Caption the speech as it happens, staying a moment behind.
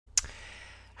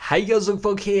Hey guys,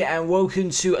 Folk here and welcome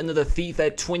to another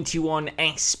FIFA 21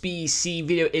 SBC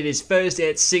video. It is Thursday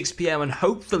at 6 PM and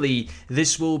hopefully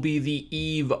this will be the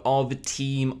eve of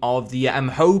Team of the Year. I'm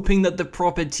hoping that the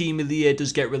proper Team of the Year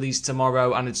does get released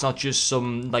tomorrow and it's not just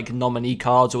some like nominee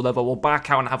cards or whatever. We'll back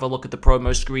out and have a look at the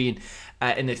promo screen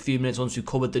in a few minutes once we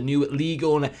covered the new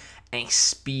Ligue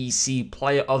SBC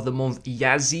Player of the Month,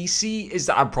 Yazici.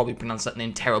 I'd probably pronounced that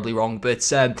name terribly wrong, but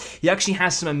he actually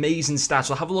has some amazing stats.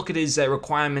 We'll have a look at his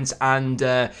requirements and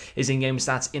his in-game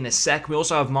stats in a sec. We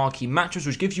also have marquee matches,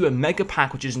 which gives you a mega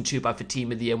pack, which isn't too bad for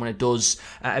Team of the Year when it does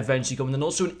eventually come. And then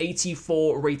also an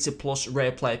 84 rated plus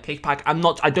rare player pick pack.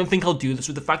 I don't think I'll do this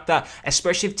with the fact that,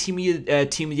 especially if Team of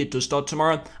the Year does start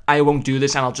tomorrow, I won't do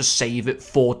this and I'll just save it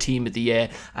for Team of the Year.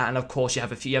 And of course, you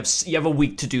have a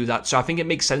week to do that. So I think it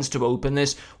makes sense to open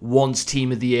this once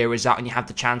Team of the Year is out and you have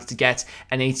the chance to get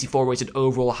an 84 rated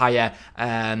overall higher,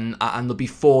 and there'll be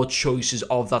 4 choices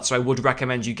of that. So I would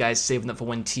recommend you guys saving that for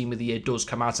when Team of the Year does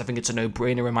come out. I think it's a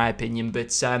no-brainer in my opinion.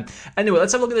 But anyway,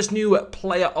 let's have a look at this new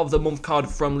Player of the Month card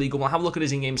from Ligue 1. We'll have a look at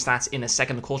his in-game stats in a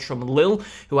second. Of course, from Lille,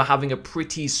 who are having a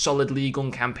pretty solid Ligue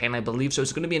 1 campaign, I believe. So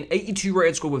it's going to be an 82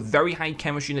 rated score with very high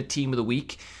chemistry in the Team of the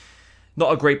Week.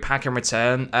 Not a great pack in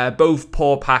return. Both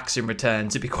poor packs in return,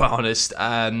 to be quite honest.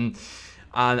 And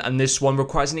this one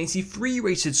requires an 83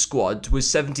 rated squad with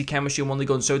 70 chemistry and 1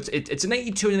 league on. So it's an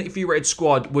 82 and 83 rated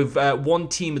squad with 1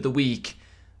 Team of the Week.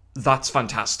 That's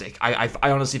fantastic. I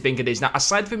honestly think it is. Now,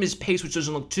 aside from his pace, which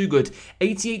doesn't look too good,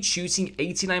 88 shooting,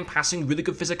 89 passing, really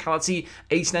good physicality,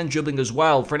 89 dribbling as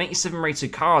well. For an 87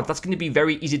 rated card, that's going to be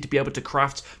very easy to be able to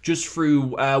craft just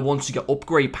through once you get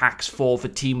upgrade packs for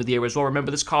Team of the Year as well.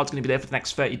 Remember, this card's going to be there for the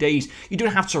next 30 days. You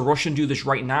don't have to rush and do this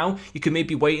right now. You can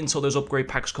maybe wait until those upgrade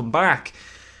packs come back.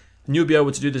 And you'll be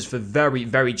able to do this for very,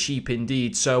 very cheap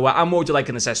indeed. So I'm already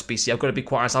liking this SBC. I've got to be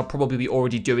quite honest. I'll probably be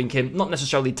already doing him. Not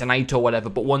necessarily tonight or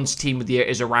whatever, but once Team of the Year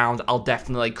is around, I'll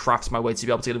definitely craft my way to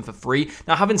be able to get him for free.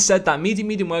 Now, having said that,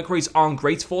 medium work rates aren't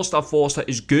great. 4-star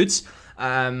is good.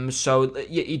 So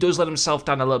he does let himself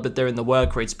down a little bit there in the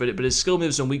work rates, but his skill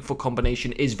moves and weak foot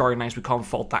combination is very nice. We can't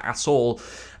fault that at all.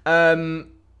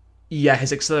 Yeah,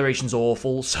 his acceleration's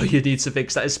awful, so you need to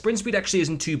fix that. His sprint speed actually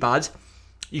isn't too bad.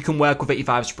 You can work with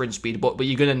 85 sprint speed, but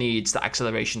you're going to need the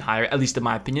acceleration higher, at least in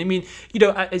my opinion. I mean, you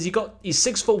know, he's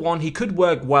 6'1", he could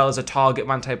work well as a target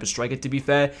man type of striker, to be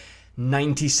fair.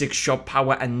 96 shot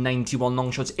power and 91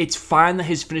 long shots. It's fine that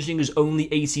his finishing is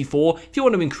only 84. If you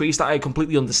want to increase that, I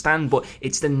completely understand, but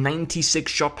it's the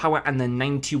 96 shot power and the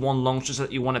 91 long shots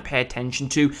that you want to pay attention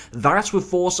to. That's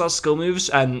with 4-star skill moves,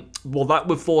 well, that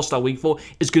with 4-star weak foot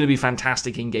is going to be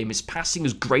fantastic in game. His passing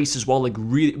is great as well, like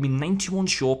really, I mean, 91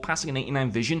 short passing and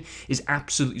 89 vision is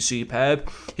absolutely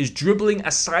superb. His dribbling,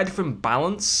 aside from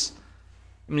balance,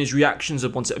 I mean, his reactions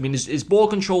of once. I mean, his ball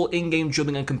control, in-game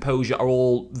dribbling, and composure are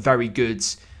all very good.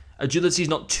 Agility is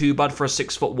not too bad for a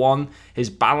 6'1". His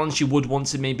balance, you would want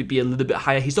to maybe be a little bit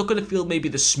higher. He's not going to feel maybe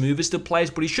the smoothest of players,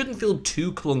 but he shouldn't feel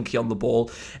too clunky on the ball.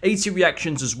 80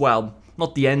 reactions as well.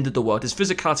 Not the end of the world. His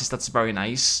physicality stats are very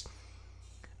nice.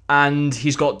 And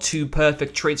he's got 2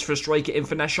 perfect traits for a striker in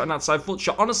finesse shot and outside foot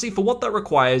shot. Honestly, for what that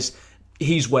requires,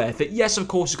 he's worth it. Yes, of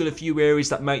course, he's got a few areas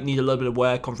that might need a little bit of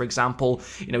work on. For example,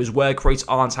 you know, his work rates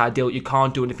aren't ideal. You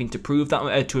can't do anything to improve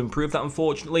that,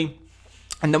 unfortunately.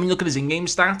 And then when you look at his in-game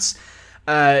stats,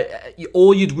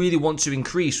 all you'd really want to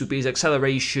increase would be his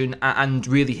acceleration and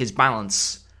really his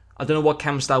balance. I don't know what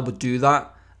cam style would do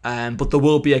that. But there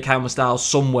will be a camera style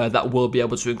somewhere that will be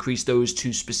able to increase those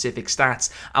 2 specific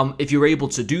stats. If you're able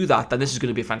to do that, then this is going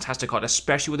to be a fantastic card,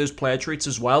 especially with those player traits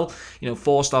as well. You know,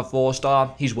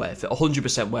 4-star, he's worth it,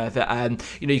 100% worth it. And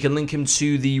you know, you can link him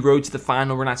to the road to the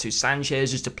final, Renato Sanchez,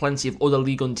 just to plenty of other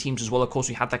Ligue 1 teams as well. Of course,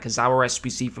 we had that Kazawa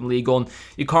SBC from Ligue 1.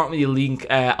 You can't really link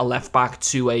a left back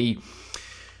to a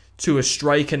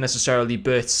striker necessarily,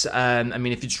 but I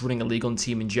mean, if you're just running a Ligue 1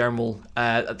 team in general,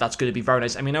 that's going to be very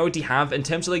nice. I mean, I already have, in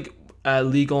terms of like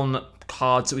Ligue 1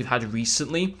 cards that we've had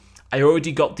recently, I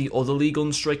already got the other Ligue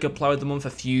 1 striker player of the month a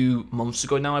few months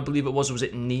ago now, I believe it was. Was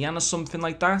it Nian or something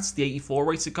like that? The 84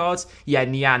 rated cards? Yeah,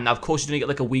 Nian. Now, of course, you're going to get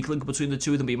like a weak link between the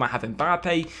two of them, but you might have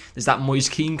Mbappe. There's that Moise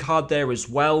Kean card there as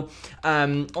well.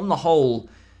 On the whole,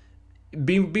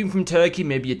 being from Turkey,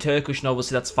 maybe a Turkish, and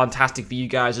obviously that's fantastic for you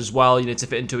guys as well, you know, to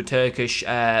fit into a Turkish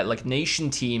like nation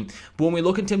team. But when we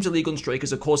look in terms of Ligue 1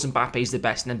 strikers, of course Mbappe is the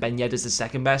best, and then Ben Yedder is the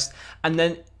second best. And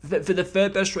then For the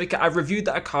third best striker, I've reviewed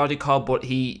that Icardi card, but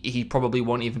he probably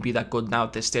won't even be that good now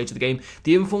at this stage of the game.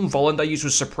 The informed Volland I used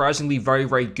was surprisingly very,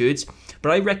 very good,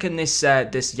 but I reckon this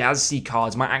Yazici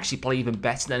card might actually play even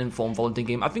better than informed Volland in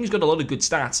game. I think he's got a lot of good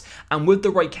stats, and with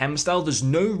the right chem style, there's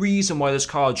no reason why this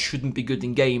card shouldn't be good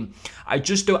in game. I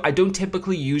don't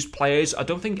typically use players. I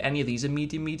don't think any of these are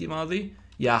medium, are they?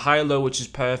 Yeah, high low, which is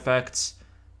perfect.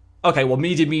 Okay, well,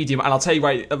 medium, and I'll tell you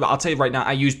right now,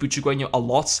 I use Potm a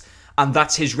lot. And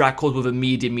that's his record with a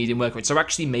medium work rate. So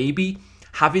actually, maybe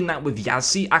having that with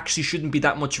Yazici actually shouldn't be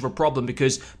that much of a problem,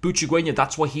 because Potm,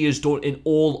 that's what he has done in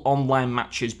all online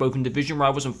matches, both in Division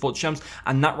Rivals and FUT Champs,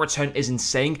 and that return is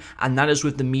insane, and that is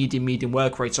with the medium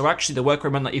work rate. So actually, the work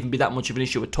rate might not even be that much of an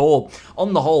issue at all.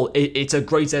 On the whole, it's a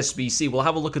great SBC. We'll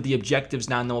have a look at the objectives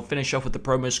now, and then we'll finish off with the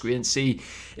promo screen and see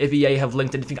if EA have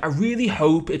linked anything. I really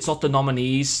hope it's not the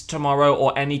nominees tomorrow,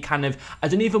 or any kind of, I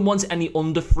don't even want any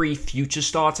under free future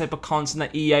star type of content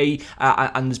that EA,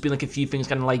 and there's been like a few things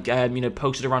kind of like,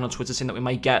 posted around on Twitter saying that we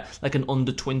might get like an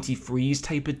under 23s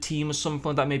type of team or something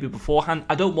like that maybe beforehand.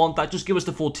 I don't want that. Just give us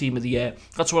the full team of the year.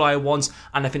 That's what I want,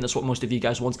 and I think that's what most of you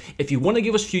guys want. If you want to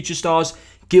give us future stars,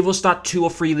 give us that 2 or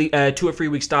 3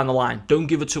 weeks down the line. Don't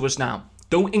give it to us now.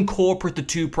 Don't incorporate the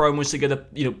 2 promos together.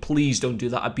 Please don't do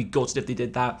that. I'd be gutted if they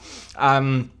did that.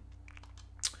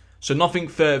 So nothing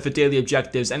for daily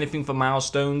objectives. Anything for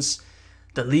milestones.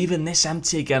 They're leaving this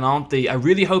empty again, aren't they? I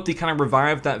really hope they kind of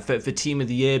revive that for Team of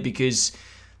the Year, because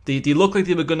they look like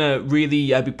they were going to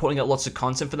really be putting out lots of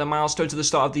content for the milestones at the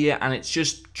start of the year, and it's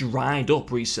just dried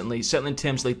up recently. Certainly in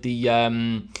terms of like the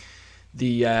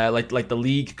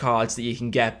League cards that you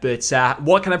can get. But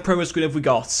what kind of promo screen have we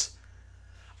got?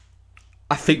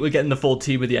 I think we're getting the full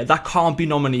team of the year. That can't be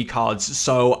nominee cards,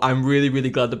 so I'm really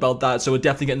glad about that. So we're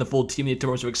definitely getting the full team of the year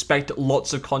tomorrow, so expect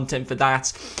lots of content for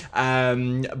that.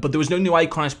 But there was no new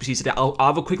icon SBCs today. I'll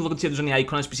have a quick look and see if there's any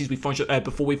icon SBCs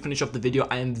before we finish off the video.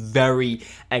 I am very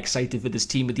excited for this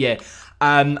team of the year.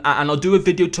 And I'll do a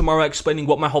video tomorrow explaining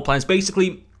what my whole plan is.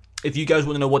 Basically, if you guys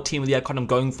want to know what team of the year card I'm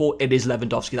going for, it is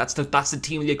Lewandowski. That's the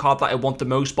team of the year card that I want the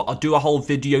most. But I'll do a whole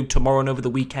video tomorrow and over the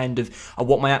weekend of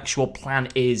what my actual plan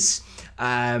is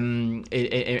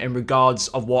in regards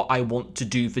of what I want to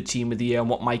do for team of the year and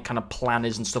what my kind of plan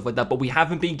is and stuff like that. But we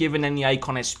haven't been given any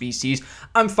icon SBCs.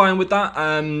 I'm fine with that.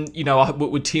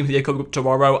 With team of the year coming up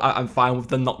tomorrow, I'm fine with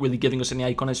them not really giving us any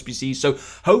icon SBCs. So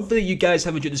hopefully you guys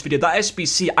have enjoyed this video. That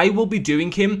SBC, I will be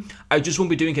doing him. I just won't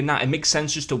be doing him now. It makes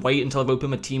sense just to wait until I've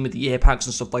opened my team of the year packs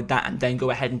and stuff like that, and then go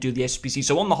ahead and do the SBC.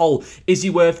 So on the whole, is he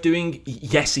worth doing?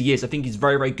 Yes, he is. I think he's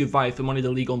very good value for money,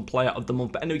 the League On Player of the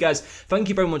Month. But anyway, guys, thank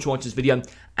you very much for watching this video,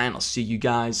 and I'll see you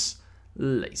guys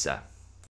later.